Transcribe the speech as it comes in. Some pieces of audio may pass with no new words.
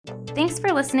Thanks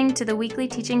for listening to the weekly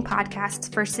teaching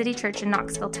podcast for City Church in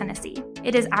Knoxville, Tennessee.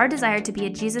 It is our desire to be a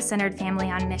Jesus-centered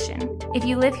family on mission. If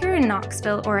you live here in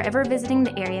Knoxville or are ever visiting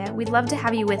the area, we'd love to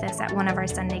have you with us at one of our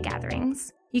Sunday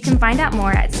gatherings. You can find out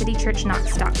more at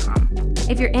citychurchknox.com.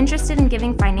 If you're interested in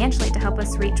giving financially to help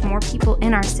us reach more people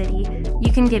in our city,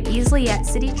 you can give easily at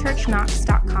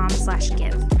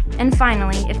citychurchknox.com/give. And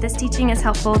finally, if this teaching is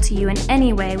helpful to you in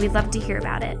any way, we'd love to hear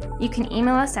about it. You can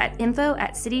email us at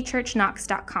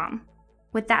info@citychurchknox.com.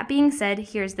 With that being said,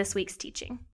 here's this week's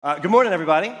teaching. Good morning,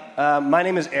 everybody. My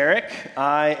name is Eric.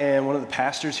 I am one of the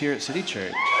pastors here at City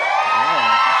Church.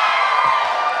 Yeah.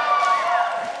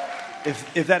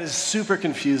 If that is super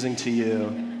confusing to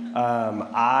you,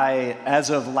 I, as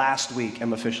of last week,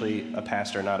 am officially a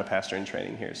pastor, not a pastor in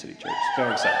training here at City Church.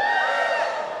 Very excited.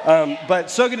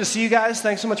 But so good to see you guys.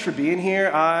 Thanks so much for being here.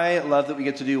 I love that we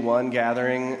get to do one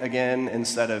gathering again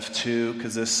instead of two,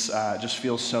 because this just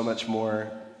feels so much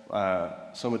more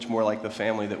like the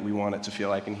family that we want it to feel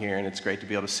like in here, and it's great to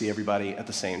be able to see everybody at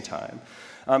the same time.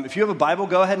 If you have a Bible,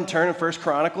 go ahead and turn to 1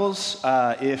 Chronicles.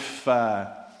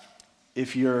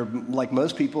 If you're like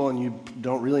most people and you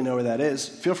don't really know where that is,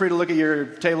 feel free to look at your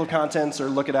table of contents or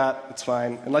look it up. It's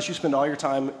fine, unless you spend all your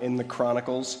time in the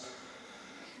Chronicles,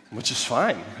 which is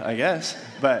fine, I guess,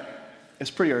 but it's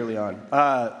pretty early on.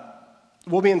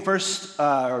 We'll be in First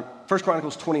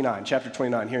Chronicles 29, chapter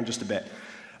 29, here in just a bit.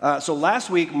 So last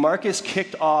week, Marcus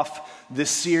kicked off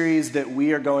this series that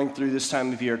we are going through this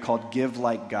time of year called Give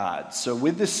Like God. So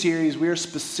with this series, we are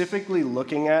specifically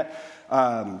looking at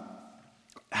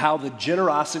how the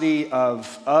generosity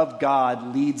of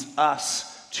God leads us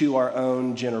to our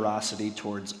own generosity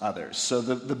towards others. So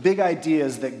the big idea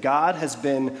is that God has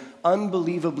been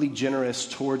unbelievably generous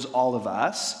towards all of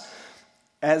us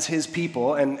as his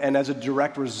people, and as a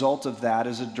direct result of that,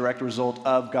 as a direct result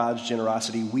of God's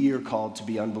generosity, we are called to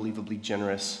be unbelievably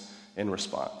generous in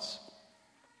response.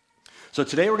 So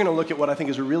today we're going to look at what I think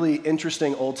is a really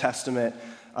interesting Old Testament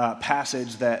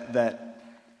passage that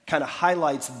kind of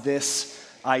highlights this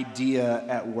idea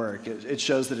at work. It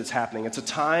shows that it's happening. It's a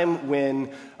time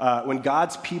when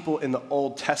God's people in the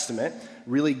Old Testament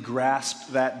really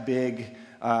grasped that big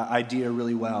idea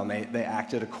really well, and they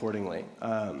acted accordingly.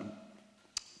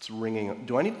 It's ringing.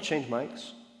 Do I need to change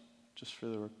mics? Just for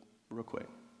the real quick.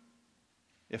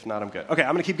 If not, I'm good. Okay,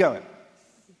 I'm going to keep going.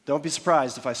 Don't be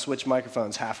surprised if I switch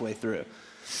microphones halfway through.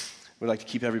 We like to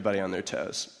keep everybody on their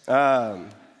toes.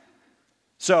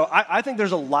 So I think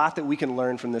there's a lot that we can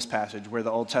learn from this passage where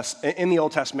in the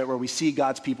Old Testament where we see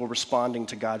God's people responding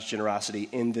to God's generosity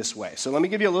in this way. So let me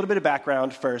give you a little bit of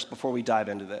background first before we dive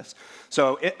into this.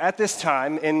 So at this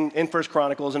time in 1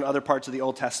 Chronicles and other parts of the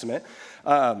Old Testament,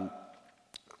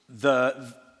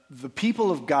 the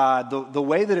people of God, the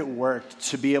way that it worked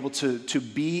to be able to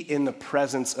be in the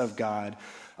presence of God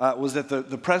was that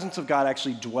the presence of God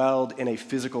actually dwelled in a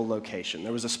physical location.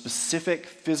 There was a specific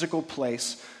physical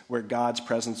place where God's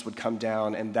presence would come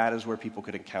down, and that is where people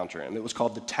could encounter him. It was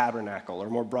called the tabernacle, or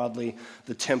more broadly,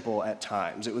 the temple at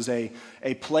times. It was a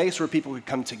place where people could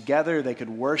come together, they could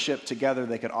worship together,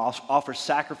 they could offer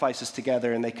sacrifices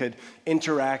together, and they could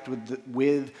interact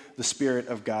with the Spirit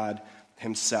of God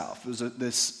himself. It was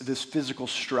this physical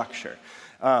structure.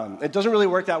 It doesn't really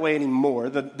work that way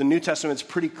anymore. The New Testament's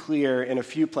pretty clear in a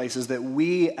few places that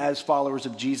we, as followers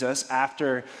of Jesus,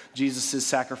 after Jesus'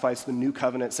 sacrifice, the new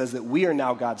covenant says that we are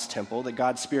now God's temple, that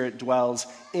God's Spirit dwells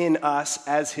in us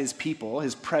as his people.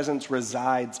 His presence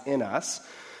resides in us,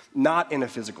 not in a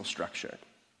physical structure.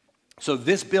 So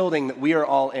this building that we are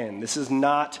all in, this is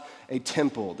not a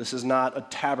temple. This is not a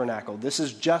tabernacle. This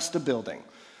is just a building.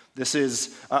 This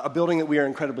is a building that we are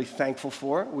incredibly thankful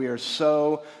for. We are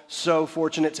so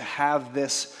fortunate to have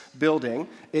this building.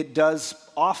 It does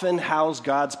often house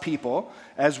God's people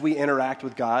as we interact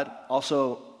with God.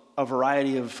 Also, a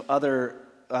variety of other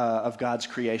of God's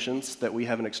creations that we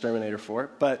have an exterminator for,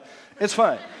 but it's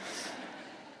fine.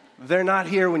 They're not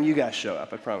here when you guys show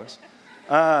up, I promise.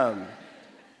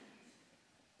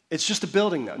 It's just a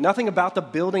building, though. Nothing about the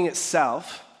building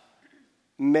itself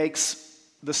makes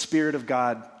the Spirit of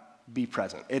God be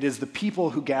present. It is the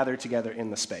people who gather together in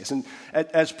the space. And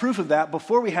as proof of that,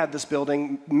 before we had this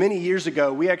building, many years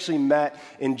ago, we actually met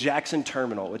in Jackson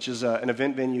Terminal, which is an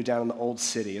event venue down in the old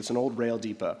city. It's an old rail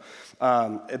depot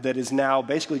that is now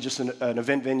basically just an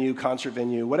event venue, concert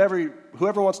venue,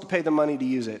 whoever wants to pay the money to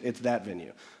use it, it's that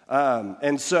venue.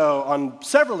 And so on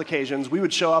several occasions, we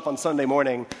would show up on Sunday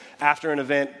morning after an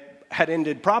event had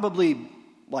ended probably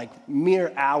like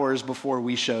mere hours before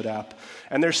we showed up,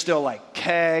 and there's still like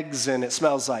kegs, and it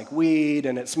smells like weed,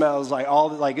 and it smells like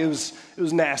it was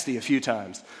nasty a few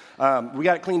times. We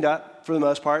got it cleaned up for the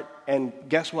most part, and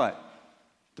guess what?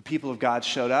 the people of God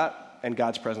showed up, and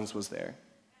God's presence was there.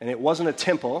 And it wasn't a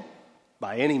temple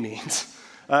by any means.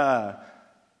 But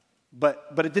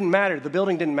it didn't matter. The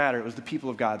building didn't matter. It was the people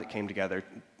of God that came together,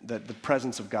 that the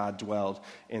presence of God dwelled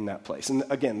in that place. And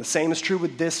again, the same is true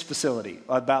with this facility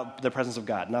about the presence of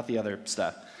God, not the other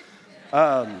stuff.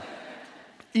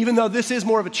 Even though this is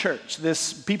more of a church,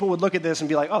 people would look at this and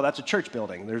be like, oh, that's a church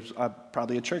building. There's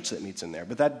probably a church that meets in there.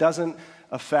 But that doesn't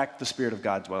affect the Spirit of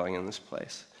God dwelling in this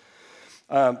place.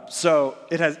 So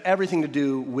it has everything to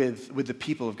do with the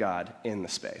people of God in the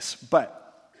space. But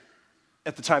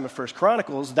at the time of 1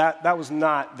 Chronicles, that was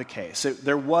not the case.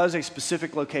 There was a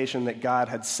specific location that God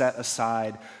had set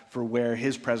aside for where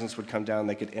his presence would come down.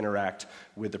 They could interact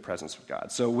with the presence of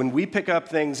God. So when we pick up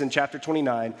things in chapter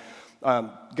 29,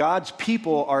 God's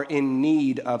people are in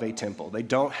need of a temple. They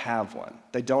don't have one.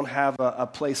 They don't have a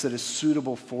place that is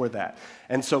suitable for that.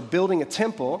 And so building a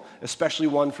temple, especially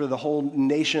one for the whole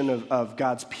nation of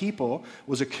God's people,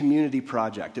 was a community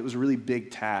project. It was a really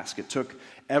big task. It took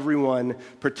everyone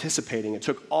participating. It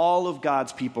took all of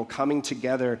God's people coming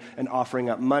together and offering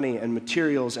up money and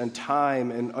materials and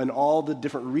time and all the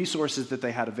different resources that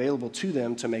they had available to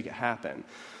them to make it happen.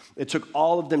 It took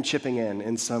all of them chipping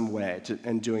in some way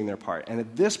and doing their part. And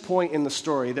at this point in the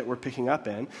story that we're picking up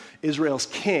in, Israel's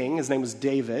king, his name was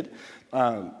David,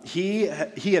 he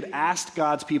had asked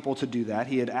God's people to do that.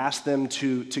 He had asked them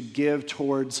to give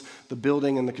towards the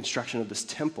building and the construction of this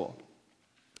temple.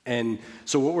 And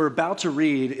so what we're about to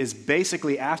read is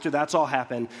basically after that's all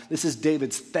happened, this is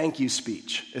David's thank you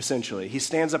speech, essentially. He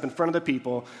stands up in front of the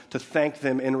people to thank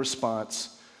them in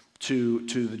response to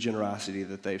the generosity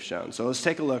that they've shown. So let's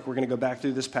take a look. We're going to go back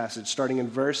through this passage, starting in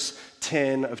verse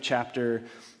 10 of chapter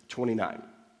 29.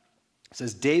 It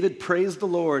says, David praised the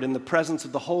Lord in the presence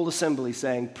of the whole assembly,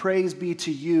 saying, Praise be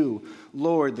to you,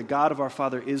 Lord, the God of our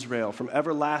father Israel, from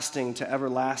everlasting to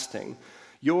everlasting.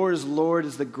 Yours, Lord,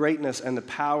 is the greatness and the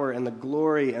power and the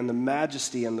glory and the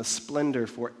majesty and the splendor,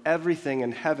 for everything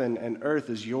in heaven and earth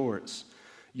is yours.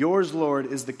 Yours,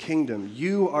 Lord, is the kingdom.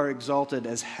 You are exalted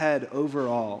as head over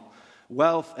all.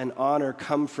 Wealth and honor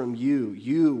come from you.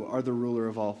 You are the ruler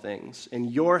of all things. In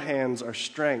your hands are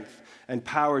strength and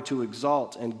power to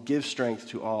exalt and give strength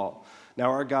to all.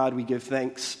 Now, our God, we give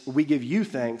you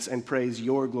thanks and praise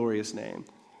your glorious name.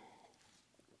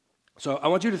 So I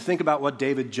want you to think about what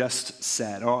David just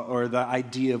said, or the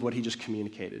idea of what he just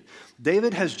communicated.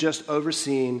 David has just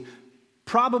overseen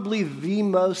probably the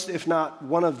most, if not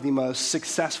one of the most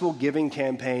successful giving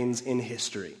campaigns in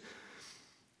history.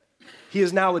 He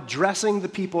is now addressing the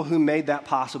people who made that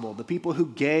possible, the people who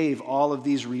gave all of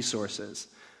these resources.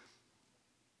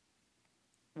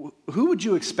 Who would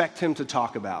you expect him to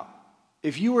talk about?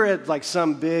 If you were at like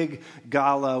some big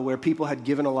gala where people had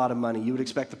given a lot of money, you would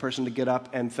expect the person to get up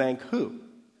and thank who?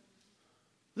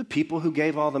 The people who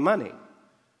gave all the money.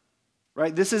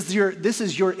 Right? This is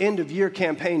your end of year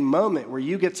campaign moment where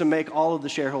you get to make all of the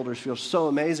shareholders feel so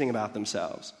amazing about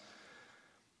themselves.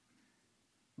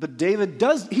 But David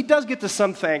does get to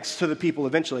some thanks to the people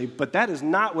eventually, but that is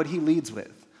not what he leads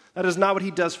with. That is not what he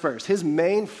does first. His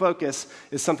main focus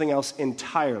is something else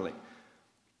entirely.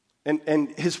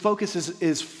 And his focus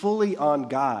is fully on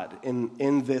God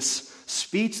in this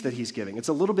speech that he's giving. It's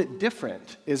a little bit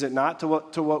different, is it not, to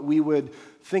what we would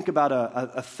think about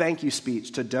a thank you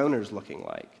speech to donors looking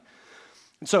like.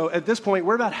 And so at this point,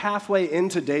 we're about halfway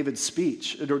into David's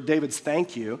speech, or David's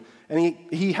thank you, and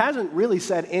he hasn't really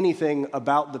said anything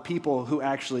about the people who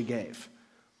actually gave.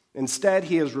 Instead,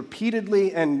 he has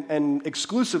repeatedly and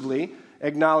exclusively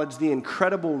acknowledged the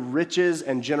incredible riches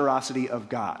and generosity of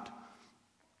God.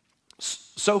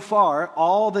 So far,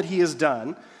 all that he has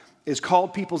done is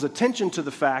called people's attention to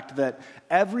the fact that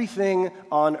everything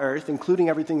on earth, including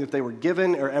everything that they were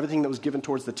given or everything that was given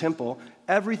towards the temple,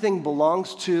 everything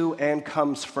belongs to and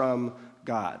comes from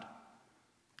God.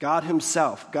 God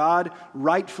himself. God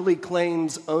rightfully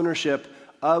claims ownership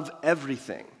of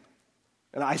everything.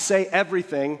 And I say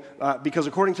everything because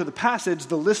according to the passage,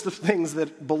 the list of things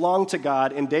that belong to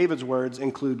God in David's words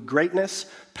include greatness,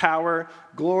 power,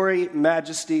 glory,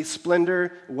 majesty,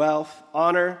 splendor, wealth,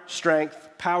 honor, strength,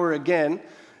 power again,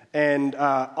 and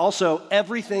also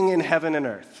everything in heaven and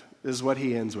earth is what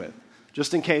he ends with.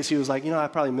 Just in case he was like, I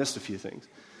probably missed a few things.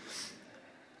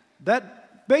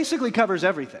 That basically covers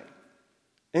everything.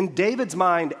 In David's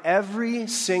mind, every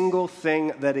single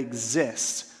thing that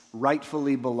exists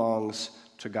rightfully belongs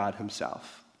to God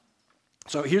himself.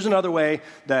 So here's another way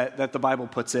that the Bible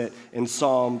puts it in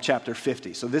Psalm chapter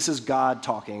 50. So this is God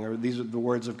talking, or these are the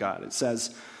words of God. It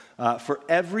says, For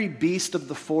every beast of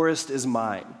the forest is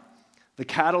mine, the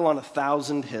cattle on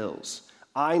 1,000 hills.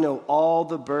 I know all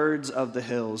the birds of the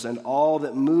hills, and all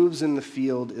that moves in the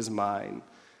field is mine.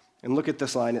 And look at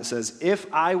this line. It says, if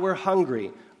I were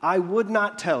hungry, I would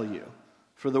not tell you,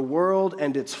 for the world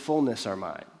and its fullness are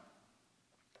mine.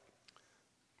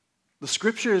 The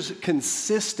scriptures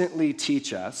consistently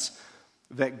teach us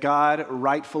that God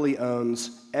rightfully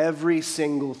owns every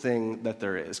single thing that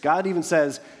there is. God even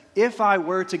says, if I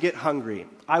were to get hungry,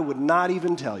 I would not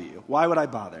even tell you. Why would I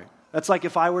bother? That's like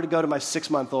if I were to go to my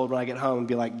 6-month-old when I get home and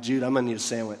be like, Jude, I'm going to need a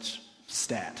sandwich,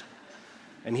 stat.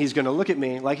 And he's going to look at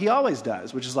me like he always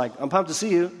does, which is like, I'm pumped to see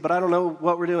you, but I don't know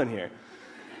what we're doing here.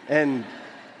 And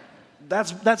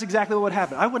that's exactly what would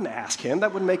happen. I wouldn't ask him.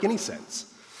 That wouldn't make any sense.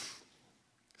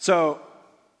 So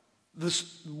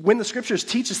when the scriptures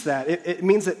teach us that, it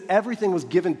means that everything was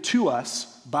given to us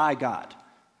by God.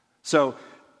 So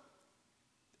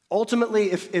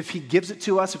ultimately, if he gives it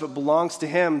to us, if it belongs to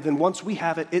him, then once we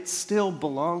have it, it still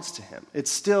belongs to him.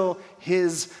 It's still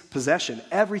his possession.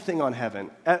 Everything in heaven,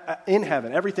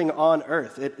 everything on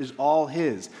earth, it is all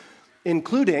his,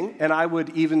 including, and I would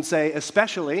even say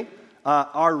especially,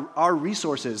 our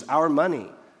resources, our money.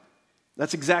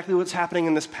 That's exactly what's happening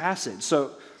in this passage.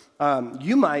 So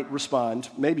you might respond,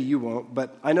 maybe you won't,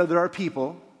 but I know there are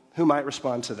people who might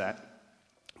respond to that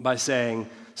by saying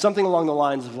something along the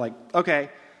lines of like, okay,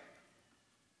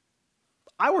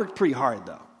 I worked pretty hard,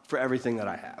 though, for everything that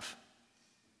I have.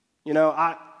 You know,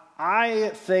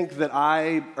 I think that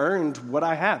I earned what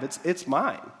I have. It's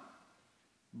mine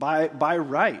by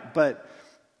right. But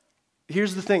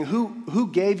here's the thing.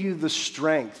 Who gave you the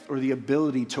strength or the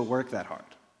ability to work that hard?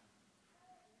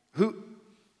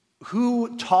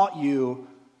 Who taught you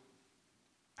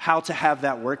how to have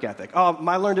that work ethic? Oh,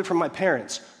 I learned it from my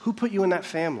parents. Who put you in that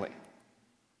family?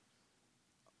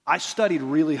 I studied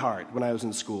really hard when I was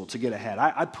in school to get ahead.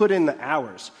 I put in the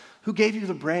hours. Who gave you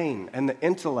the brain and the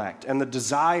intellect and the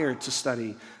desire to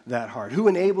study that hard? Who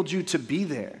enabled you to be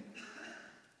there?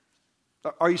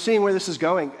 Are you seeing where this is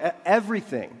going?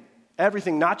 Everything,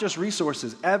 not just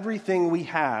resources, everything we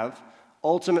have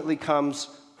ultimately comes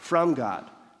from God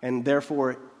and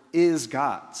therefore is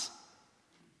God's.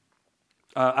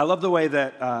 I love the way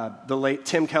that the late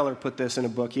Tim Keller put this in a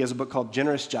book. He has a book called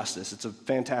Generous Justice. It's a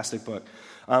fantastic book.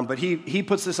 But he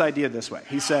puts this idea this way.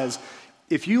 He says,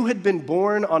 if you had been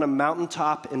born on a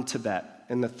mountaintop in Tibet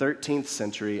in the 13th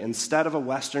century instead of a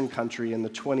Western country in the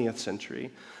 20th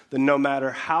century, then no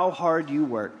matter how hard you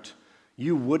worked,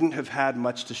 you wouldn't have had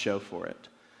much to show for it.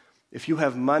 If you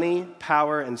have money,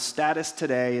 power, and status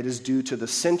today, it is due to the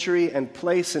century and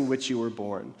place in which you were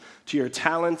born, to your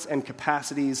talents and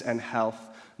capacities and health,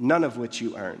 none of which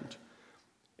you earned.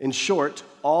 In short,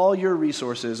 all your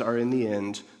resources are in the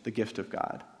end the gift of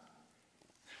God.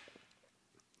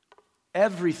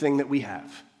 Everything that we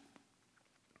have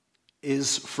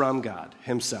is from God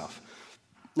himself.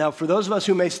 Now, for those of us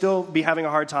who may still be having a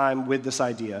hard time with this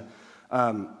idea,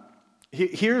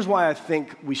 here's why I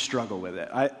think we struggle with it.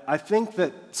 I think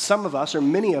that some of us, or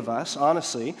many of us,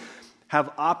 honestly,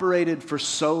 have operated for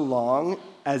so long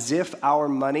as if our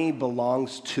money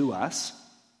belongs to us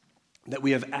that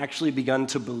we have actually begun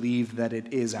to believe that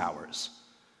it is ours.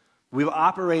 We've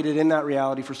operated in that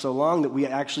reality for so long that we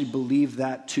actually believe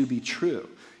that to be true,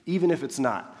 even if it's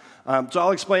not. So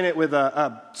I'll explain it with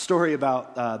a story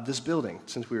about this building,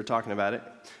 since we were talking about it.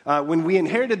 When we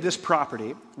inherited this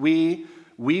property, we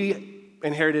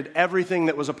inherited everything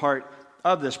that was a part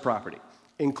of this property,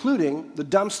 including the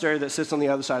dumpster that sits on the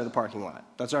other side of the parking lot.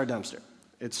 That's our dumpster.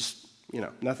 It's,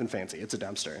 nothing fancy. It's a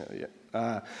dumpster.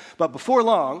 But before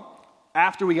long,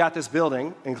 after we got this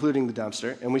building, including the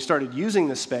dumpster, and we started using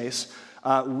this space,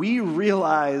 we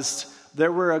realized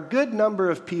there were a good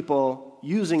number of people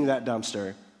using that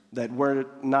dumpster that were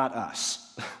not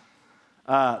us.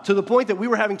 To the point that we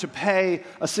were having to pay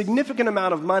a significant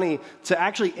amount of money to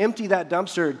actually empty that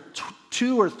dumpster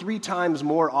 2 or 3 times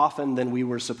more often than we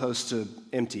were supposed to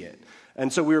empty it.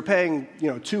 And so we were paying,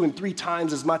 2 and 3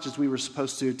 times as much as we were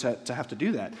supposed to have to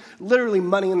do that. Literally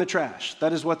money in the trash.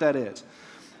 That is what that is.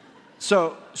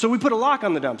 So we put a lock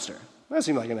on the dumpster. That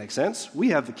seemed like it makes sense. We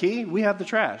have the key. We have the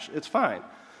trash. It's fine.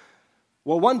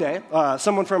 Well, one day,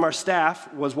 someone from our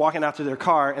staff was walking out to their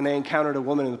car, and they encountered a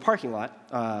woman in the parking lot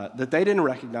that they didn't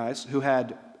recognize who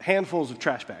had handfuls of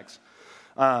trash bags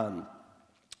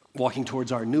walking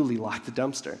towards our newly locked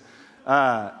dumpster.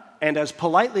 And as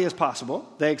politely as possible,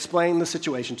 they explained the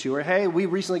situation to her. Hey, we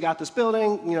recently got this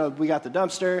building. We got the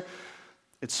dumpster.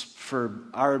 It's for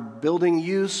our building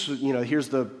use. Here's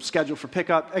the schedule for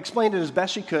pickup. Explained it as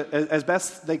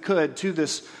best they could to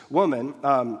this woman,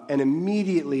 and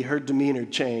immediately her demeanor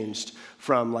changed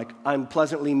from I'm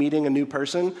pleasantly meeting a new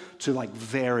person to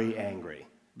very angry,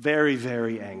 very,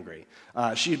 very angry.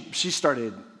 She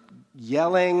started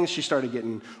yelling. She started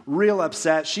getting real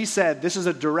upset. She said, this is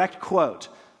a direct quote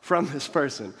from this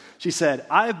person. She said,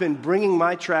 "I have been bringing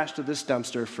my trash to this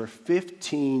dumpster for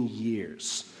 15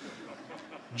 years.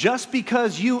 Just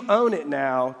because you own it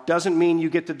now doesn't mean you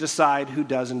get to decide who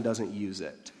does and doesn't use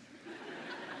it."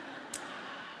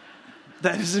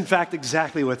 That is, in fact,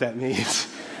 exactly what that means.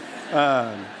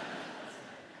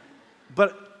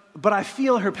 But I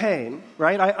feel her pain,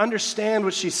 right? I understand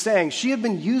what she's saying. She had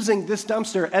been using this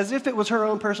dumpster as if it was her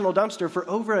own personal dumpster for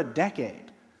over a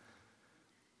decade.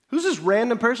 Who's this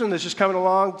random person that's just coming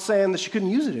along saying that she couldn't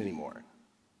use it anymore?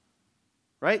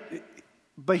 Right?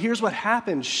 But here's what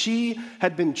happened. She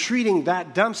had been treating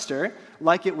that dumpster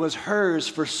like it was hers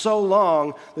for so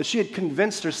long that she had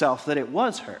convinced herself that it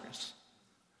was hers,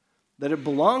 that it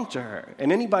belonged to her.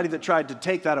 And anybody that tried to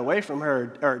take that away from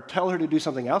her or tell her to do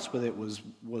something else with it was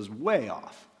way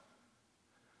off.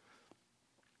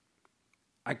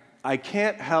 I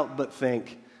can't help but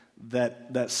think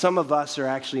that some of us are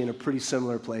actually in a pretty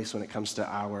similar place when it comes to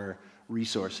our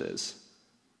resources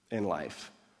in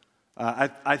life.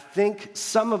 I think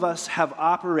some of us have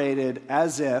operated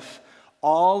as if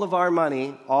all of our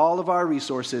money, all of our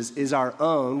resources is our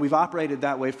own. We've operated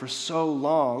that way for so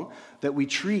long that we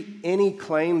treat any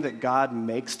claim that God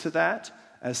makes to that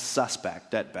as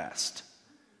suspect at best.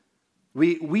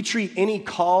 We treat any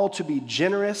call to be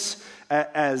generous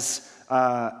as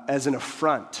an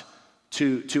affront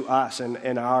to us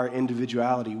and our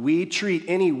individuality. We treat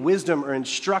any wisdom or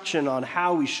instruction on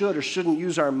how we should or shouldn't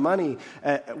use our money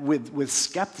with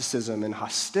skepticism and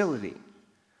hostility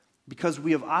because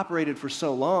we have operated for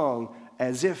so long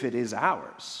as if it is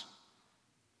ours.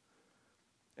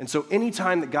 And so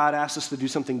anytime that God asks us to do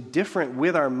something different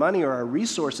with our money or our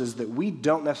resources that we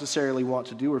don't necessarily want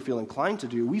to do or feel inclined to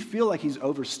do, we feel like he's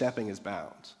overstepping his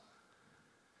bounds.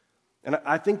 And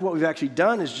I think what we've actually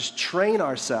done is just train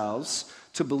ourselves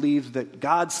to believe that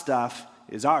God's stuff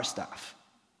is our stuff.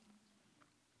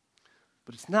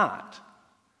 But it's not.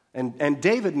 And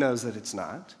David knows that it's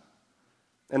not.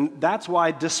 And that's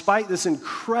why, despite this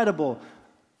incredible,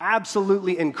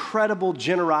 absolutely incredible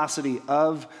generosity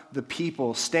of the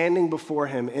people standing before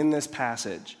him in this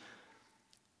passage,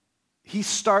 he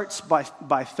starts by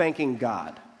thanking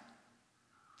God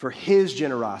for his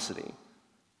generosity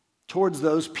towards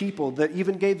those people that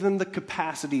even gave them the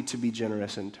capacity to be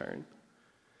generous in turn.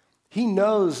 He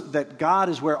knows that God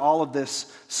is where all of this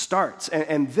starts.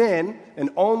 And then,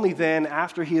 and only then,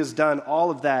 after he has done all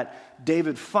of that,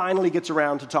 David finally gets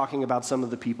around to talking about some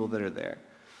of the people that are there.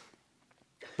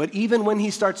 But even when he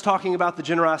starts talking about the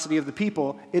generosity of the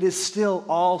people, it is still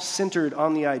all centered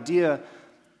on the idea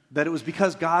that it was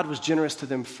because God was generous to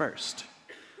them first.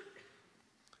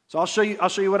 So I'll show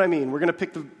you what I mean. We're going to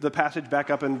pick the passage back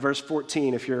up in verse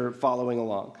 14 if you're following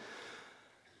along.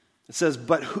 It says,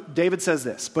 David says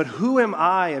this, "But who am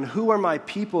I and who are my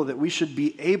people that we should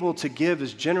be able to give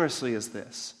as generously as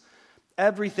this?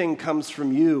 Everything comes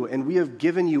from you, and we have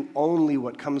given you only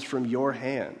what comes from your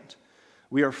hand.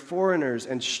 We are foreigners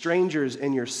and strangers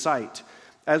in your sight,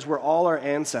 as were all our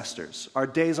ancestors. Our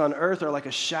days on earth are like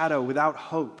a shadow without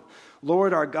hope.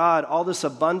 Lord our God, all this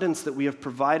abundance that we have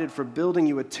provided for building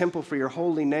you a temple for your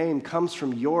holy name comes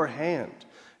from your hand,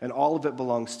 and all of it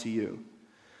belongs to you.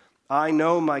 I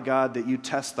know, my God, that you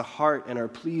test the heart and are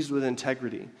pleased with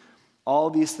integrity. All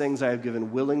these things I have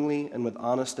given willingly and with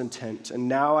honest intent, and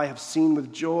now I have seen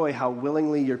with joy how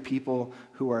willingly your people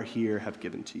who are here have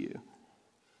given to you."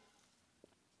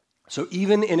 So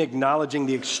even in acknowledging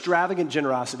the extravagant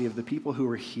generosity of the people who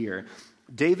are here,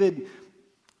 David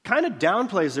kind of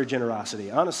downplays their generosity,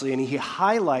 honestly, and he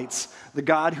highlights the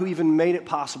God who even made it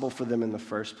possible for them in the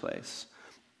first place.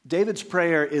 David's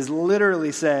prayer is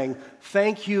literally saying,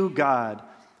 "Thank you, God,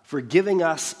 for giving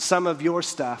us some of your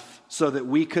stuff so that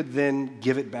we could then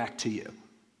give it back to you."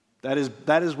 That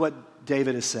is what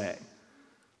David is saying.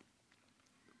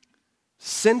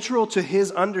 Central to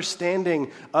his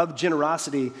understanding of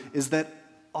generosity is that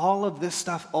all of this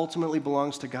stuff ultimately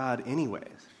belongs to God anyways.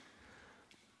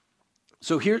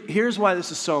 So here's why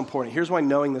this is so important. Here's why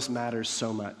knowing this matters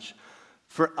so much.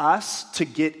 For us to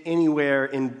get anywhere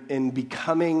in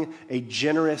becoming a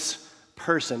generous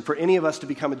person, for any of us to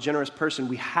become a generous person,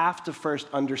 we have to first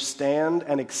understand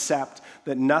and accept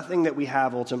that nothing that we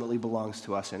have ultimately belongs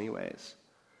to us anyways.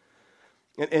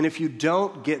 And if you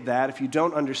don't get that, if you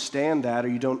don't understand that, or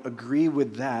you don't agree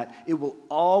with that, it will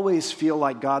always feel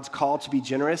like God's call to be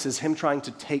generous is him trying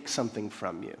to take something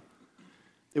from you.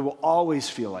 It will always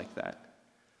feel like that.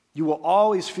 You will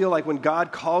always feel like when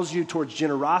God calls you towards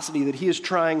generosity that he is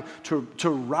trying to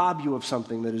rob you of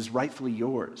something that is rightfully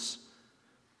yours.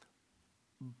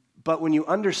 But when you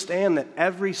understand that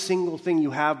every single thing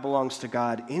you have belongs to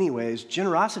God anyways,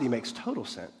 generosity makes total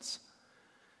sense.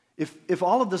 If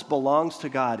all of this belongs to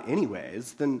God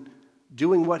anyways, then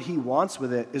doing what he wants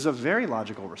with it is a very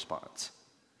logical response.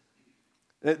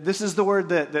 This is the word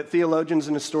that theologians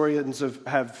and historians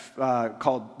have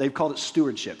called it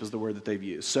stewardship, is the word that they've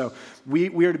used. So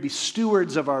we are to be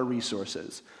stewards of our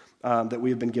resources that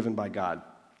we have been given by God.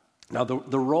 Now,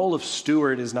 the role of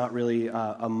steward is not really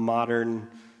a modern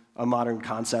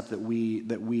concept that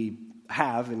we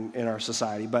have in our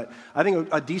society, but I think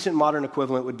a decent modern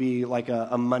equivalent would be like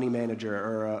a money manager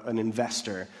or an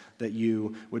investor that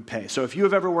you would pay. So if you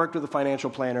have ever worked with a financial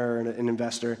planner or an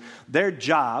investor, their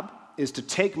job is to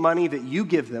take money that you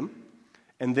give them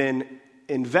and then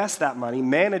invest that money,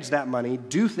 manage that money,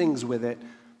 do things with it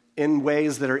in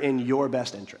ways that are in your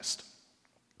best interest.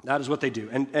 That is what they do.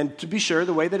 And to be sure,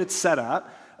 the way that it's set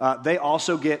up, they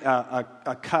also get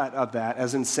a cut of that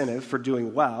as incentive for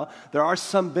doing well. There are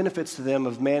some benefits to them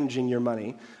of managing your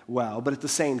money well, but at the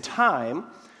same time,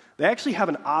 they actually have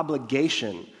an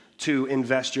obligation to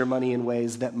invest your money in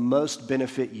ways that most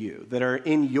benefit you, that are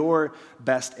in your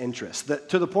best interest,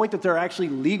 to the point that there are actually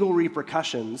legal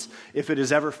repercussions if it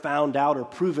is ever found out or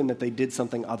proven that they did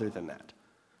something other than that.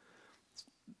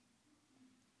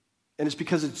 And it's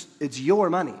because it's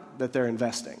your money that they're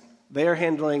investing. They are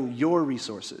handling your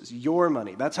resources, your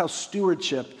money. That's how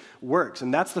stewardship works.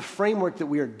 And that's the framework that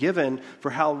we are given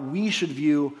for how we should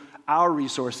view our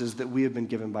resources that we have been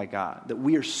given by God, that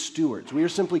we are stewards. We are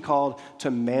simply called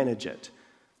to manage it,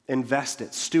 invest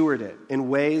it, steward it in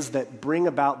ways that bring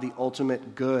about the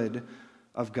ultimate good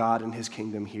of God and his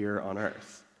kingdom here on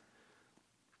earth.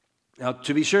 Now,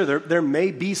 to be sure, there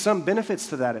may be some benefits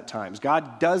to that at times.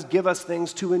 God does give us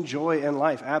things to enjoy in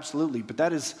life, absolutely, but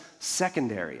that is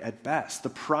secondary at best. The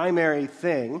primary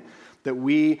thing that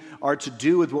we are to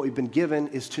do with what we've been given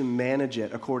is to manage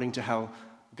it according to how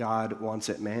God wants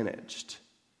it managed.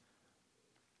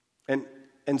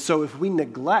 And so if we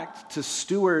neglect to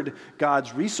steward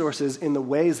God's resources in the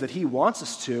ways that he wants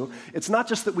us to, it's not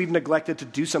just that we've neglected to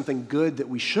do something good that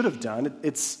we should have done,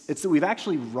 it's that we've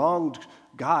actually wronged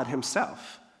God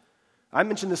himself. I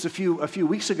mentioned this a few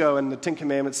weeks ago in the Ten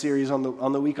Commandments series on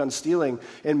the week on stealing.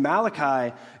 In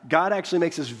Malachi, God actually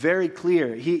makes this very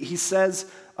clear. He says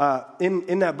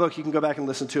in that book, you can go back and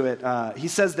listen to it, he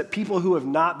says that people who have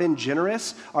not been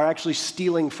generous are actually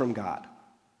stealing from God.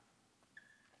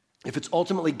 If it's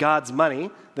ultimately God's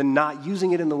money, then not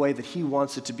using it in the way that he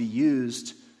wants it to be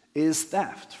used is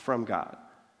theft from God.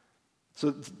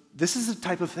 So this is the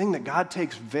type of thing that God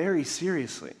takes very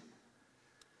seriously.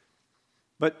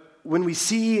 But when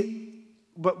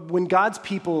God's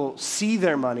people see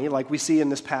their money, like we see in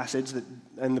this passage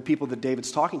and the people that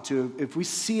David's talking to, if we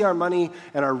see our money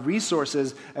and our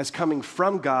resources as coming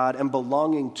from God and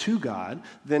belonging to God,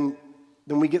 then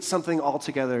we get something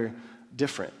altogether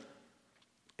different.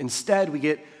 Instead, we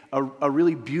get a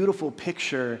really beautiful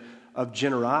picture of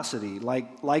generosity,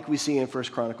 like we see in 1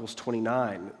 Chronicles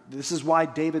 29. This is why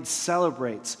David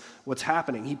celebrates what's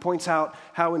happening. He points out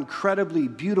how incredibly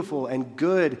beautiful and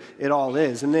good it all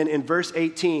is. And then in verse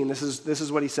 18, this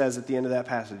is what he says at the end of that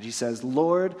passage. He says,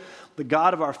 "Lord, the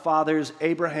God of our fathers,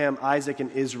 Abraham, Isaac,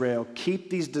 and Israel, keep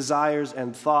these desires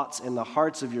and thoughts in the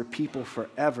hearts of your people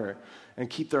forever, and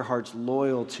keep their hearts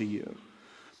loyal to you."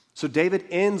 So David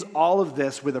ends all of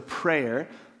this with a prayer.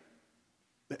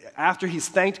 After he's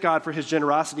thanked God for his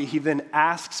generosity, he then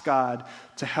asks God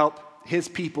to help his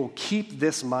people keep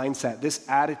this mindset, this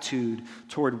attitude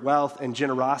toward wealth and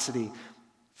generosity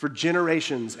for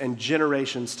generations and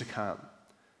generations to come.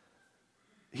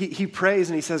 He prays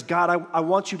and he says, God, I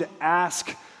want you to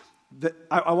ask that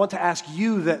I want to ask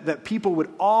you that people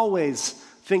would always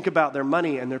think about their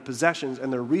money and their possessions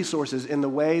and their resources in the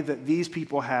way that these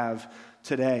people have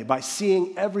today, by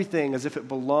seeing everything as if it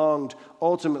belonged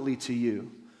ultimately to you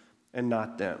and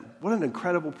not them. What an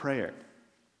incredible prayer.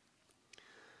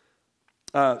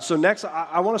 So next,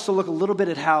 I want us to look a little bit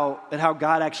at how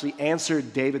God actually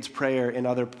answered David's prayer in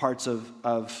other parts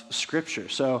of Scripture.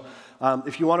 So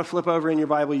if you want to flip over in your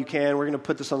Bible, you can. We're going to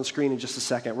put this on the screen in just a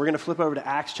second. We're going to flip over to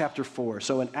Acts chapter 4.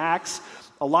 So in Acts,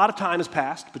 a lot of time has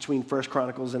passed between 1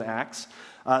 Chronicles and Acts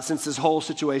since this whole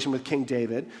situation with King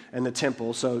David and the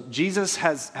temple. So Jesus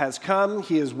has come.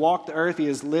 He has walked the earth. He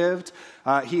has lived.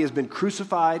 He has been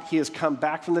crucified. He has come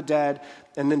back from the dead.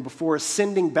 And then before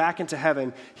ascending back into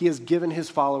heaven, he has given his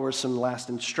followers some last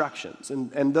instructions.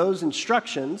 And those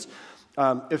instructions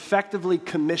effectively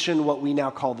commission what we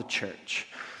now call the church.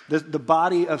 The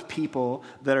body of people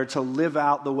that are to live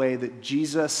out the way that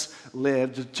Jesus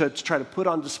lived, to try to put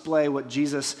on display what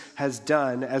Jesus has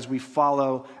done as we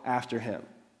follow after him.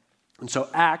 And so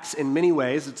Acts, in many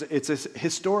ways, it's a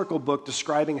historical book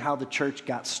describing how the church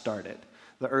got started,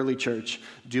 the early church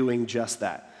doing just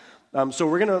that. So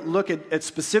we're going to look at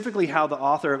specifically how the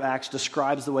author of Acts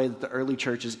describes the way that the early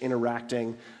church is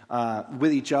interacting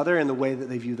with each other and the way that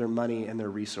they view their money and their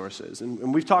resources.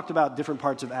 And we've talked about different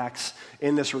parts of Acts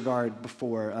in this regard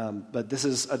before, but this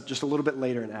is just a little bit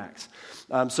later in Acts.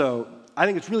 So I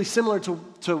think it's really similar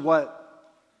to what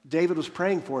David was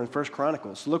praying for in 1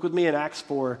 Chronicles. Look with me in Acts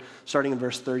 4, starting in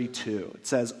verse 32. It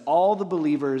says, "All the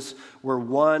believers were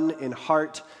one in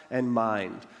heart and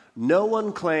mind. No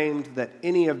one claimed that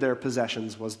any of their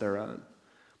possessions was their own,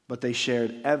 but they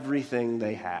shared everything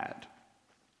they had."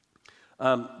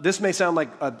 This may sound like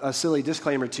a silly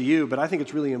disclaimer to you, but I think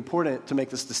it's really important to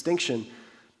make this distinction.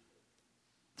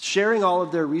 Sharing all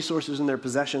of their resources and their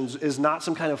possessions is not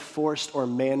some kind of forced or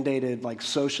mandated like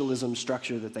socialism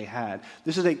structure that they had.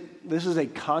 This is a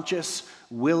conscious,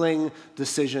 willing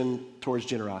decision towards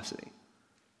generosity.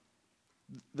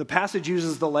 The passage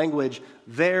uses the language,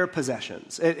 their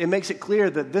possessions. It makes it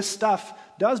clear that this stuff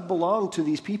does belong to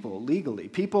these people legally.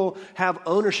 People have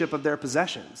ownership of their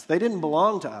possessions. They didn't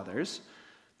belong to others.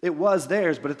 It was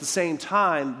theirs, but at the same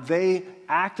time, they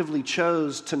actively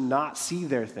chose to not see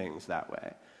their things that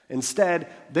way. Instead,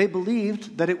 they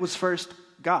believed that it was first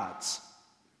God's.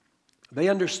 They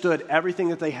understood everything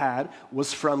that they had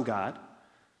was from God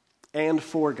and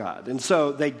for God. And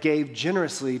so they gave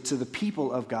generously to the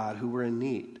people of God who were in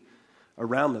need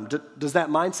around them. Does that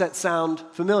mindset sound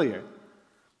familiar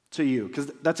to you? Because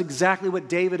that's exactly what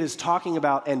David is talking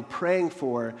about and praying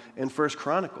for in 1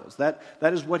 Chronicles. That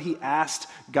is what he asked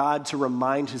God to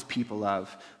remind his people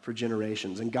of for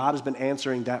generations. And God has been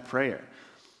answering that prayer.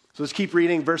 So let's keep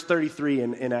reading verse 33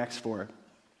 in Acts 4.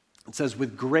 It says,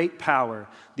 "With great power,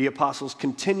 the apostles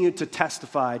continued to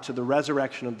testify to the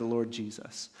resurrection of the Lord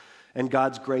Jesus. And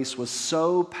God's grace was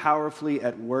so powerfully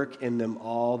at work in them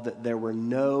all that there were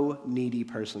no needy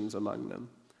persons among them.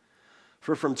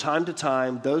 For from time to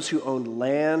time, those who owned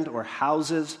land or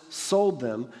houses sold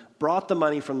them, brought the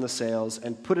money from the sales,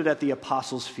 and put it at the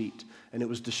apostles' feet, and it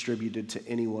was distributed to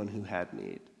anyone who had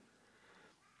need."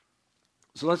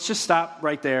 So let's just stop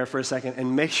right there for a second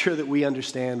and make sure that we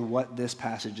understand what this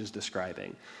passage is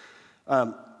describing.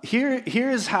 Here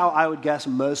is how I would guess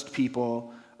most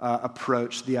people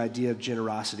approach the idea of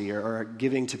generosity or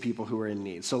giving to people who are in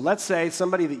need. So let's say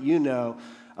somebody that you know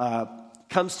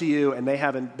comes to you and they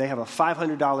have a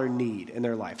 $500 need in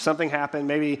their life. Something happened.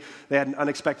 Maybe they had an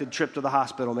unexpected trip to the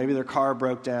hospital. Maybe their car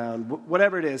broke down.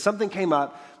 Whatever it is, something came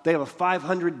up. They have a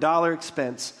 $500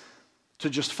 expense to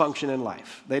just function in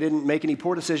life. They didn't make any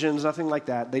poor decisions, nothing like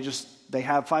that. They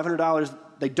have $500.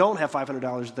 They don't have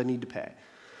 $500 they need to pay.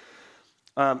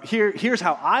 Here's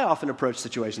how I often approach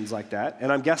situations like that,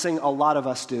 and I'm guessing a lot of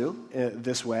us do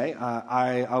this way.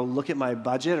 I'll look at my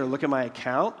budget or look at my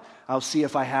account. I'll see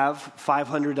if I have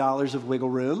 $500 of wiggle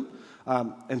room.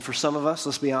 And for some of us,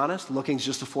 let's be honest, looking's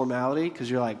just a formality because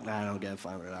you're like, nah, I don't get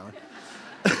 $500.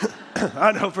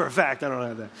 I know for a fact I don't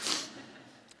have that.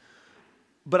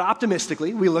 But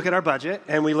optimistically, we look at our budget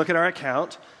and we look at our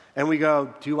account and we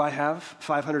go, do I have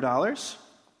 $500?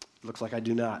 Looks like I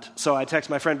do not. So I text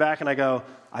my friend back and I go,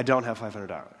 I don't have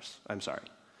 $500. I'm sorry.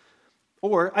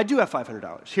 Or I do have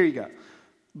 $500. Here you go.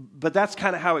 But that's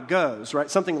kind of how it goes, right?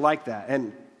 Something like that.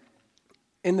 And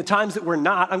in the times that we're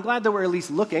not, I'm glad that we're at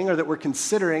least looking or that we're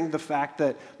considering the fact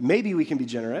that maybe we can be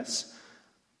generous.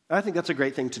 I think that's a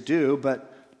great thing to do,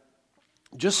 but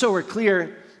just so we're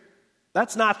clear,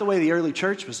 that's not the way the early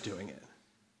church was doing it.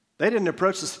 They didn't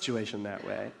approach the situation that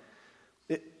way.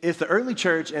 If the early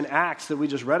church in Acts that we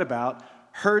just read about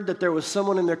heard that there was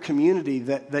someone in their community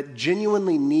that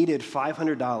genuinely needed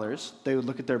 $500, they would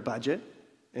look at their budget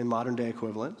in modern day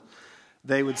equivalent.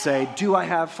 They would say, do I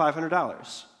have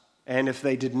 $500? And if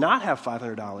they did not have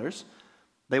 $500,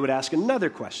 they would ask another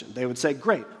question. They would say,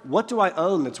 great, what do I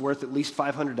own that's worth at least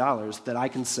 $500 that I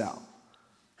can sell?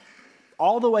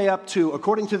 All the way up to,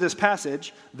 according to this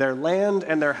passage, their land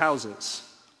and their houses.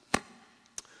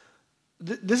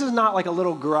 This is not like a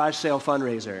little garage sale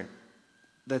fundraiser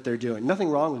that they're doing. Nothing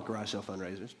wrong with garage sale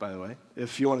fundraisers, by the way.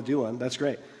 If you want to do one, that's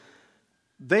great.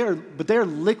 But they're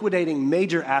liquidating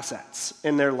major assets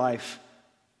in their life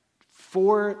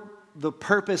for the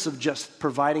purpose of just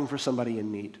providing for somebody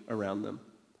in need around them.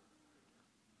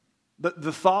 But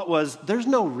the thought was, there's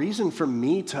no reason for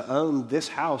me to own this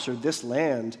house or this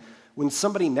land when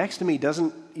somebody next to me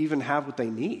doesn't even have what they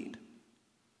need.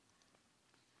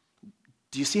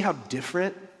 Do you see how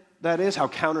different that is, how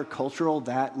countercultural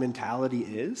that mentality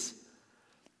is?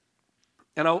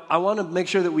 And I want to make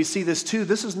sure that we see this too.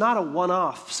 This is not a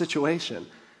one-off situation.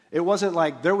 It wasn't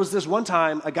like there was this one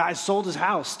time a guy sold his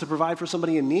house to provide for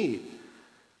somebody in need.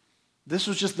 This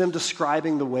was just them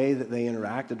describing the way that they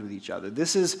interacted with each other.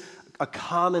 This is a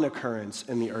common occurrence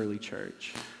in the early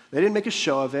church. They didn't make a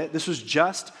show of it. This was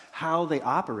just how they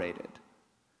operated.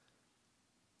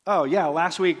 Oh, yeah,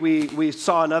 last week we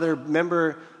saw another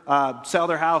member sell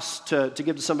their house to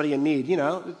give to somebody in need. You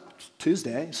know, it's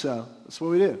Tuesday, so that's what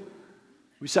we do.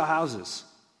 We sell houses.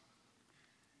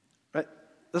 Right?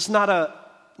 That's not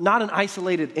an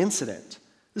isolated incident.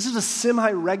 This is a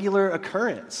semi-regular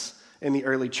occurrence in the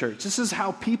early church. This is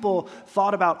how people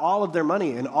thought about all of their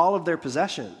money and all of their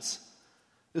possessions.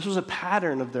 This was a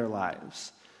pattern of their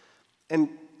lives.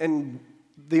 And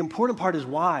the important part is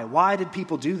why. Why did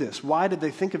people do this? Why did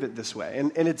they think of it this way?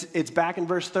 And it's back in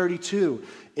verse 32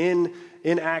 in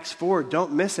Acts 4.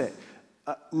 Don't miss it.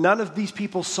 None of these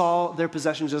people saw their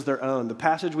possessions as their own. The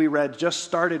passage we read just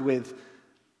started with,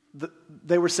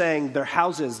 they were saying their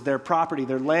houses, their property,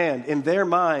 their land, in their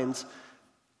minds,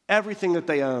 everything that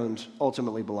they owned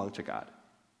ultimately belonged to God.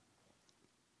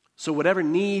 So whatever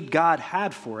need God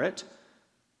had for it,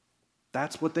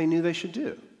 that's what they knew they should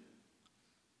do.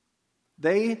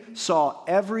 They saw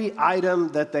every item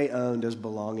that they owned as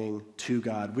belonging to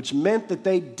God, which meant that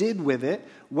they did with it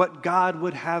what God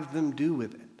would have them do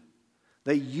with it.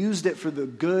 They used it for the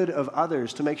good of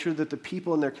others to make sure that the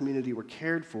people in their community were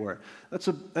cared for. That's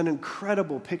an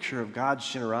incredible picture of God's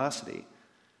generosity.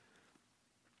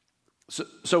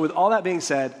 So with all that being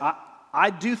said,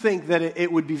 I do think that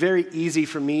it would be very easy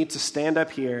for me to stand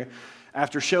up here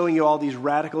after showing you all these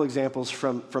radical examples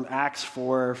from Acts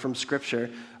 4, from Scripture,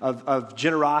 of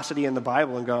generosity in the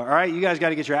Bible and go, all right, you guys got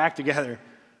to get your act together,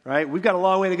 right? We've got a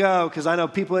long way to go because I know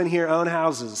people in here own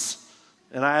houses,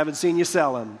 and I haven't seen you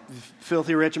sell them,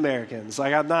 filthy rich Americans.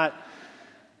 Like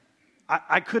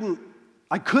I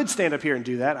could stand up here and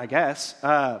do that, I guess.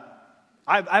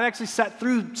 I've actually sat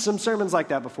through some sermons like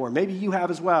that before. Maybe you have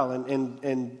as well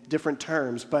in different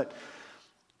terms. But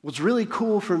what's really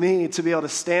cool for me to be able to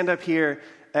stand up here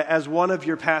as one of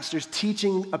your pastors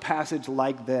teaching a passage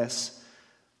like this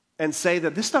and say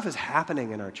that this stuff is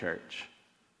happening in our church.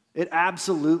 It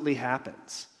absolutely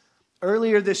happens.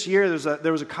 Earlier this year,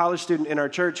 there was a college student in our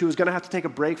church who was going to have to take a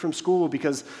break from school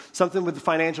because something with the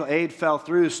financial aid fell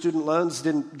through. Student loans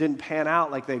didn't pan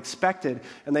out like they expected,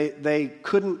 and they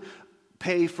couldn't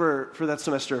pay for that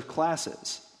semester of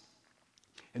classes.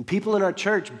 And people in our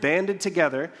church banded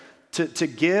together to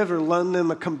give or loan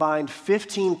them a combined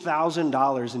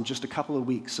 $15,000 in just a couple of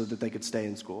weeks so that they could stay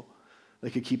in school. They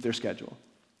could keep their schedule.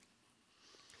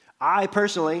 I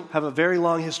personally have a very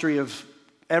long history of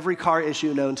every car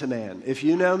issue known to man. If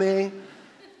you know me,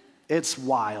 it's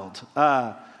wild.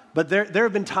 But there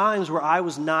have been times where I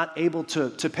was not able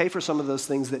to pay for some of those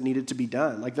things that needed to be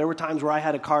done. Like there were times where I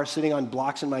had a car sitting on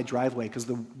blocks in my driveway because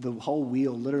the whole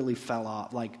wheel literally fell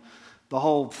off, like the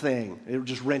whole thing. It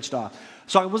just wrenched off.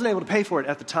 So I wasn't able to pay for it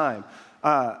at the time.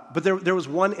 But there was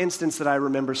one instance that I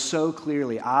remember so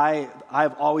clearly.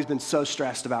 I've always been so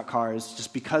stressed about cars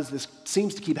just because this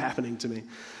seems to keep happening to me.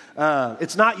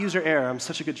 It's not user error. I'm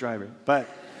such a good driver. But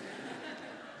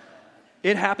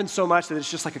it happens so much that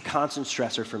it's just like a constant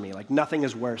stressor for me. Like nothing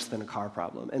is worse than a car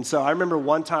problem. And so I remember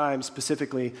one time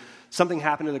specifically, something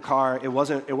happened to the car. It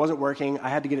wasn't working. I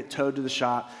had to get it towed to the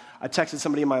shop. I texted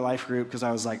somebody in my life group because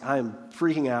I was like, I am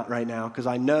freaking out right now because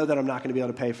I know that I'm not going to be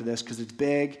able to pay for this because it's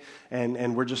big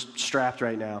and we're just strapped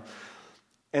right now.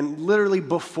 And literally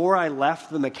before I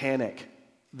left the mechanic,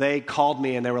 they called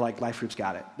me and they were like, Life Group's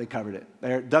got it. They covered it.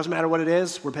 It doesn't matter what it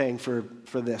is. We're paying for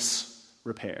this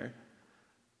repair.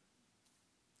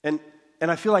 And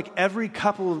I feel like every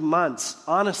couple of months,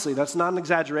 honestly, that's not an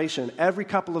exaggeration, every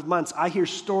couple of months I hear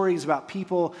stories about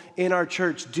people in our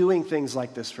church doing things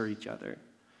like this for each other.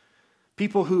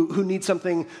 People who need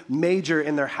something major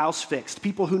in their house fixed.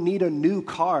 People who need a new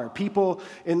car. People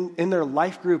in their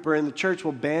life group or in the church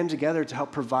will band together to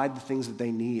help provide the things that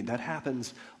they need. That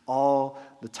happens all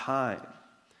the time.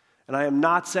 And I am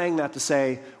not saying that to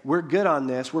say, we're good on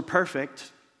this, we're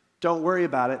perfect, don't worry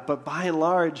about it. But by and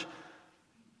large,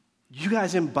 you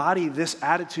guys embody this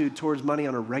attitude towards money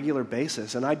on a regular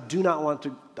basis. And I do not want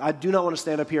to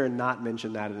stand up here and not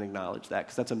mention that and acknowledge that,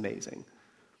 because that's amazing.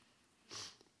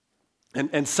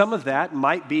 And some of that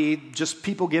might be just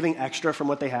people giving extra from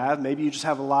what they have. Maybe you just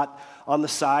have a lot on the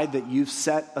side that you've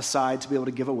set aside to be able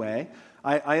to give away.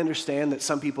 I understand that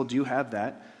some people do have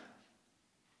that.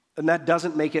 And that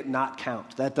doesn't make it not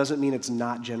count. That doesn't mean it's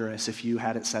not generous if you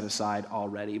had it set aside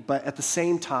already. But at the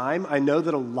same time, I know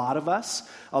that a lot of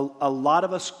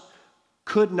us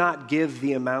could not give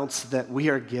the amounts that we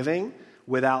are giving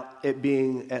without it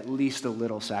being at least a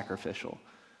little sacrificial.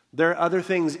 There are other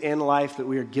things in life that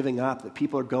we are giving up, that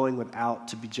people are going without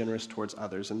to be generous towards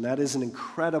others. And that is an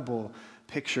incredible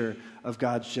picture of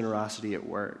God's generosity at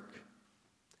work.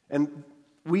 And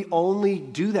we only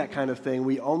do that kind of thing.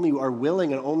 We only are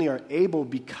willing and only are able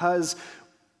because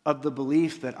of the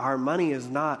belief that our money is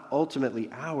not ultimately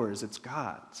ours, it's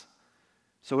God's.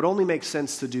 So it only makes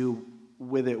sense to do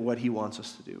with it what he wants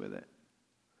us to do with it.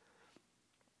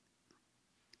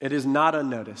 It is not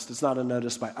unnoticed. It's not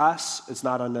unnoticed by us. It's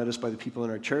not unnoticed by the people in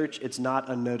our church. It's not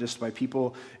unnoticed by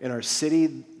people in our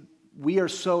city. We are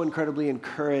so incredibly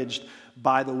encouraged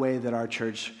by the way that our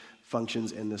church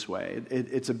functions in this way.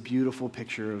 It's a beautiful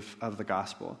picture of the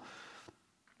gospel.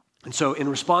 And so in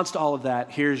response to all of that,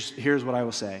 here's what I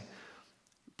will say.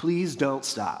 Please don't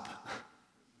stop.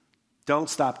 Don't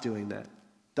stop doing that.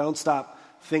 Don't stop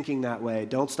thinking that way.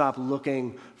 Don't stop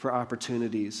looking for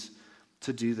opportunities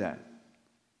to do that.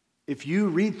 If you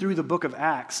read through the book of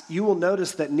Acts, you will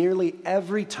notice that nearly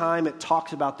every time it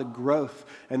talks about the growth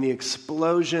and the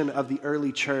explosion of the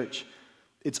early church,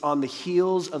 it's on the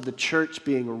heels of the church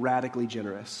being radically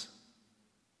generous.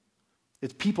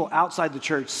 It's people outside the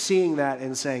church seeing that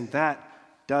and saying, that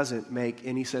doesn't make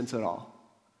any sense at all.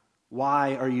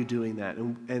 Why are you doing that?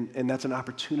 And that's an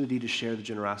opportunity to share the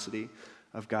generosity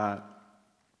of God.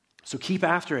 So keep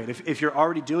after it. If you're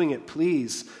already doing it,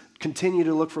 please continue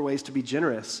to look for ways to be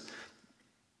generous.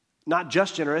 Not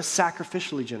just generous,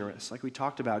 sacrificially generous, like we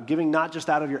talked about. Giving not just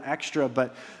out of your extra,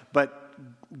 but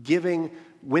giving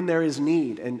when there is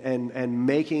need and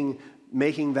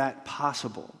making that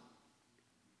possible.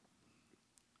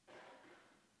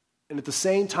 And at the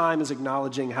same time as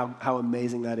acknowledging how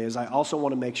amazing that is, I also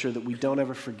want to make sure that we don't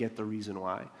ever forget the reason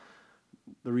why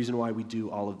we do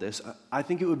all of this. I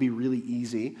think it would be really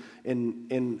easy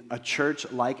in a church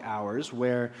like ours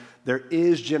where there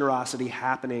is generosity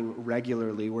happening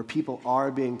regularly, where people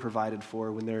are being provided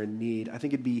for when they're in need. I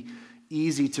think it'd be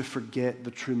easy to forget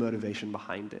the true motivation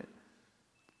behind it.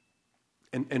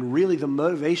 And really the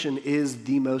motivation is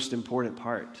the most important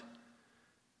part.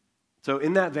 So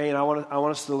in that vein, I want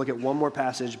us to look at one more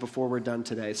passage before we're done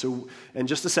today. So in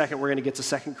just a second, we're going to get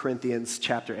to 2 Corinthians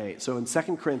chapter 8. So in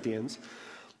 2 Corinthians,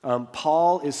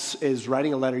 Paul is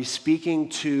writing a letter. He's speaking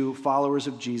to followers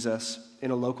of Jesus in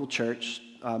a local church,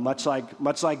 much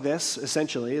like this,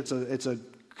 essentially. It's a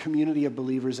community of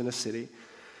believers in a city.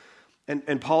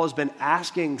 And Paul has been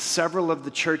asking several of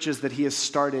the churches that he has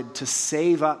started to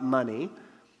save up money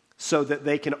so that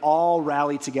they can all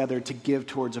rally together to give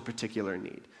towards a particular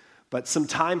need. But some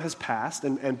time has passed,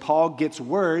 and Paul gets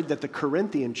word that the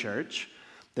Corinthian church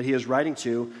that he is writing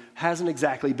to hasn't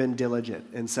exactly been diligent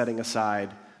in setting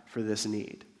aside for this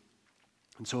need.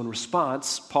 And so in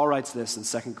response, Paul writes this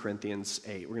in 2 Corinthians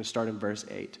 8. We're going to start in verse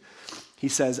 8. He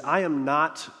says, I am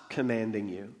not commanding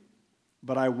you,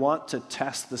 but I want to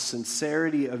test the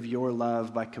sincerity of your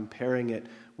love by comparing it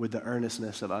with the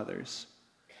earnestness of others.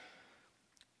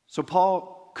 So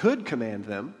Paul could command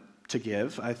them to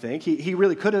give, I think. He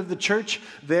really could have. The church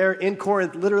there in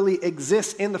Corinth literally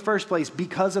exists in the first place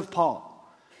because of Paul.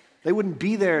 They wouldn't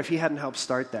be there if he hadn't helped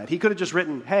start that. He could have just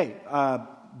written, hey,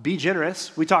 be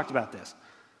generous. We talked about this.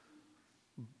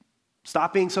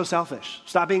 Stop being so selfish.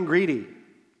 Stop being greedy.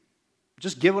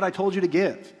 Just give what I told you to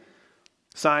give.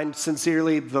 Signed,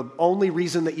 sincerely, the only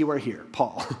reason that you are here,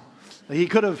 Paul. He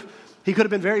could have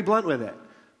been very blunt with it.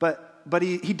 But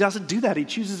he doesn't do that. He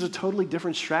chooses a totally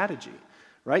different strategy.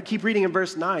 Right? Keep reading in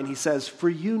verse 9. He says, for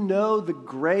you know the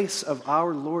grace of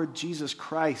our Lord Jesus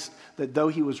Christ, that though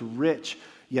he was rich,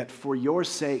 yet for your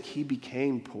sake he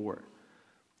became poor,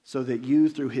 so that you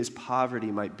through his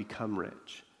poverty might become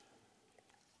rich.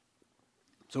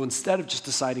 So instead of just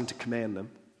deciding to command them,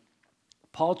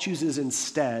 Paul chooses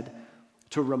instead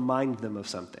to remind them of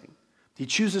something. He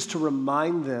chooses to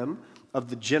remind them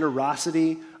of the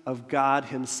generosity of God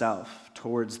himself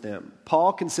towards them.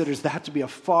 Paul considers that to be a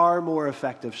far more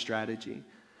effective strategy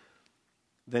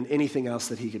than anything else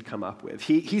that he could come up with.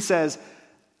 He says,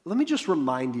 let me just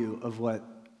remind you of what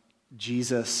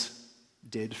Jesus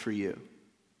did for you.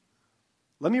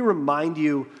 Let me remind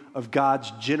you of God's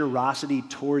generosity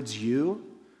towards you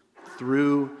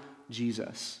through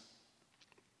Jesus.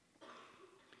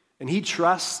 And he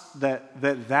trusts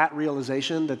that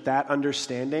realization, that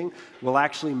understanding will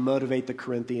actually motivate the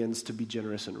Corinthians to be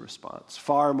generous in response,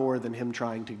 far more than him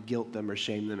trying to guilt them or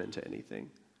shame them into anything.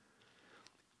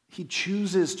 He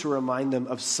chooses to remind them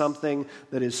of something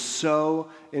that is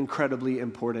so incredibly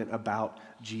important about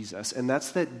Jesus, and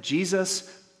that's that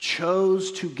Jesus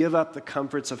chose to give up the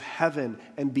comforts of heaven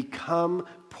and become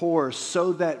poor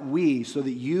so that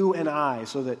you and I,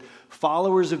 so that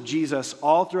followers of Jesus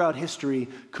all throughout history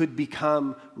could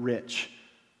become rich.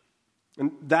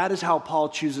 And that is how Paul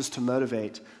chooses to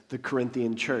motivate the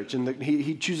Corinthian church. And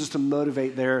he chooses to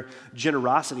motivate their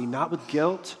generosity, not with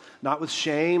guilt, not with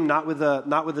shame, not with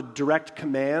a direct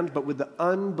command, but with the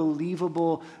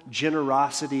unbelievable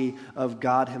generosity of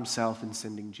God himself in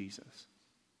sending Jesus.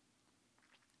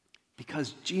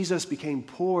 Because Jesus became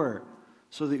poor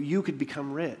so that you could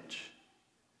become rich.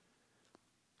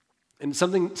 And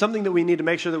something that we need to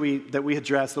make sure that we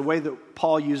address, the way that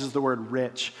Paul uses the word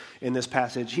rich in this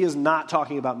passage, he is not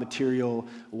talking about material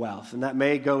wealth. And that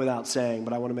may go without saying,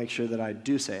 but I want to make sure that I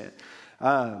do say it.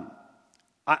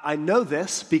 I know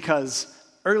this because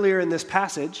earlier in this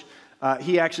passage,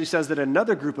 he actually says that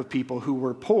another group of people who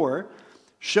were poor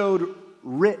showed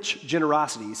rich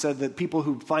generosity. He said that people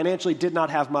who financially did not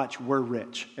have much were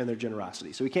rich in their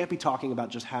generosity. So he can't be talking about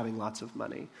just having lots of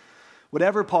money.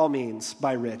 Whatever Paul means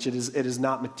by rich, it is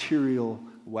not material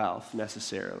wealth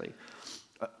necessarily.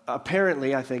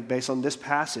 Apparently, I think, based on this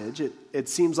passage, it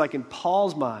seems like in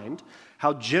Paul's mind,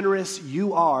 how generous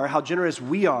you are, how generous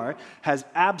we are, has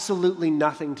absolutely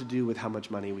nothing to do with how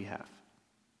much money we have.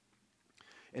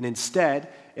 And instead,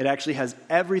 it actually has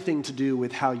everything to do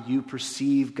with how you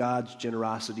perceive God's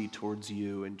generosity towards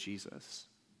you and Jesus.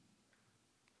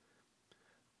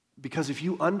 Because if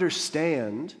you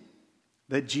understand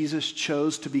that Jesus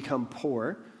chose to become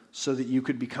poor so that you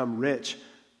could become rich,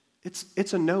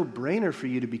 it's a no-brainer for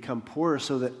you to become poor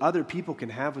so that other people can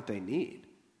have what they need.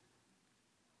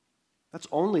 That's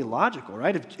only logical,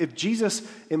 right? If Jesus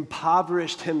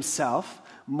impoverished himself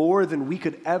more than we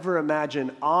could ever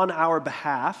imagine on our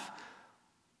behalf,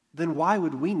 then why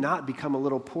would we not become a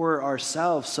little poorer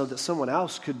ourselves so that someone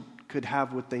else could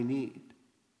have what they need?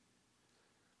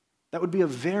 That would be a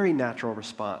very natural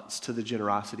response to the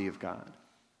generosity of God.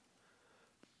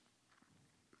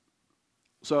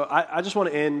 So I just want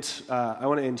to end. I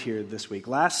want to end here this week.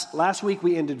 Last week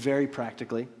we ended very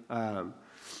practically, and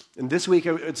this week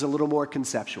it's a little more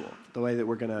conceptual. The way that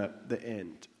we're going to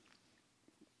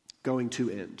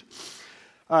end.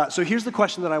 So here's the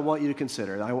question that I want you to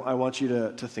consider. I want you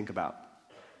to think about.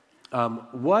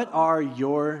 What are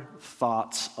your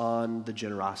thoughts on the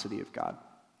generosity of God?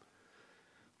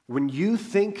 When you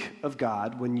think of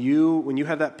God, when you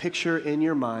have that picture in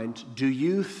your mind, do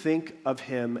you think of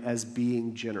him as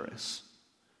being generous?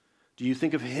 Do you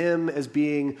think of him as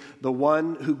being the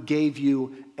one who gave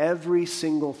you every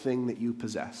single thing that you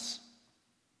possess?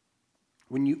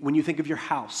 When you think of your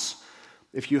house,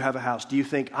 if you have a house, do you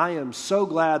think, I am so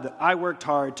glad that I worked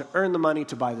hard to earn the money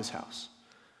to buy this house?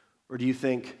 Or do you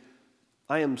think,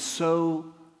 I am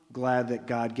so glad that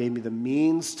God gave me the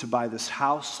means to buy this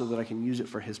house so that I can use it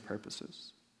for his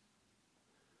purposes?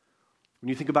 When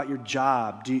you think about your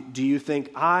job, do you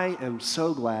think, I am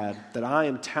so glad that I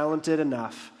am talented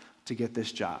enough to get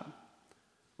this job?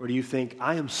 Or do you think,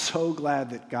 I am so glad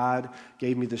that God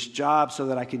gave me this job so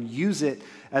that I can use it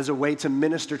as a way to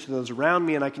minister to those around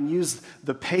me and I can use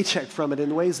the paycheck from it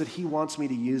in ways that he wants me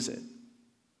to use it?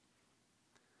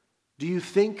 Do you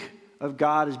think of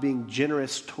God as being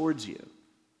generous towards you?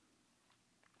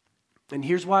 And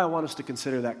here's why I want us to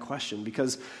consider that question,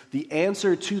 because the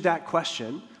answer to that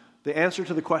question, the answer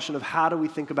to the question of how do we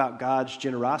think about God's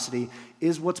generosity,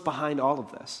 is what's behind all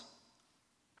of this.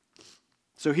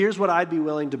 So here's what I'd be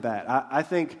willing to bet. I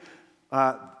think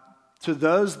to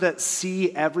those that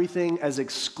see everything as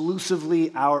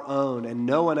exclusively our own and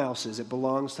no one else's, it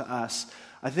belongs to us,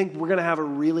 I think we're going to have a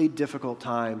really difficult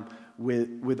time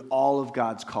with all of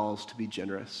God's calls to be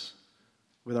generous.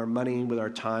 With our money, with our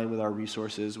time, with our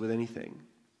resources, with anything.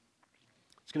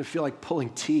 It's going to feel like pulling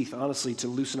teeth, honestly, to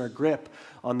loosen our grip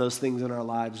on those things in our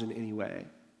lives in any way.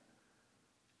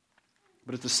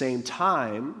 But at the same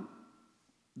time,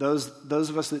 those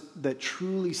of us that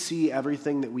truly see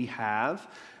everything that we have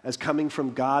as coming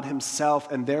from God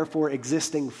himself and therefore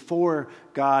existing for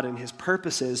God and his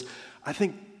purposes, I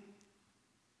think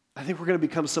we're going to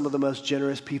become some of the most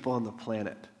generous people on the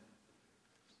planet.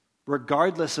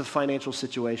 Regardless of financial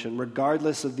situation,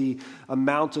 regardless of the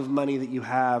amount of money that you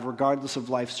have, regardless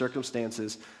of life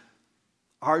circumstances,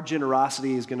 our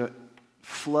generosity is going to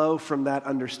flow from that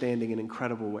understanding in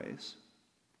incredible ways.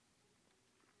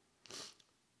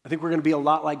 I think we're going to be a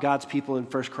lot like God's people in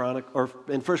 1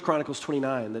 Chronicles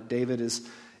 29 that David is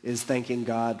thanking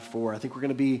God for. I think we're going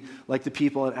to be like the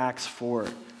people in Acts 4.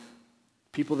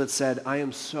 People that said, I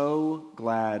am so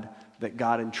glad that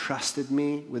God entrusted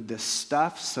me with this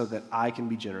stuff so that I can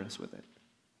be generous with it.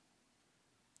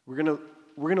 We're going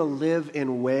to live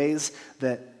in ways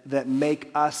that make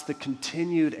us the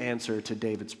continued answer to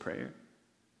David's prayer.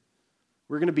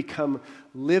 We're going to become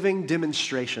living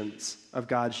demonstrations of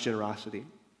God's generosity.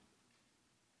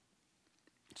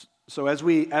 So as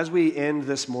we end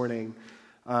this morning,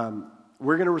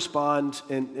 we're going to respond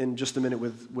in just a minute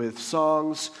with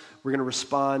songs. We're going to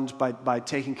respond by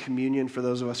taking communion for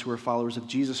those of us who are followers of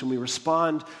Jesus. And we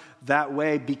respond that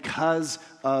way because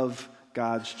of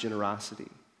God's generosity.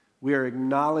 We are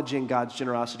acknowledging God's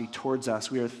generosity towards us.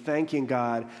 We are thanking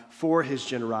God for his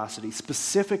generosity,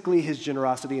 specifically his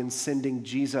generosity in sending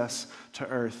Jesus to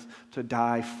earth to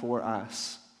die for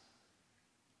us.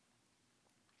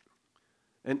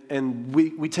 And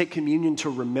we take communion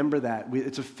to remember that.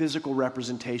 It's a physical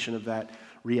representation of that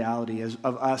reality,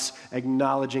 of us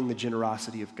acknowledging the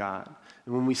generosity of God.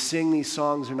 And when we sing these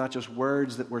songs, they're not just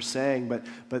words that we're saying,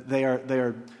 but they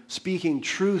are speaking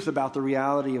truth about the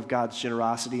reality of God's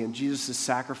generosity and Jesus'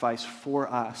 sacrifice for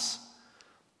us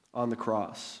on the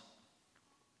cross.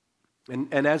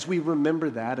 And as we remember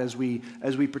that, as we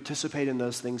participate in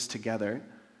those things together,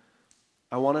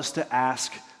 I want us to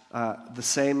ask the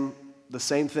same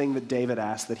thing that David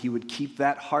asked, that he would keep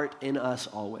that heart in us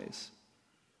always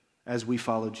as we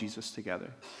follow Jesus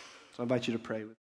together. So I invite you to pray with me.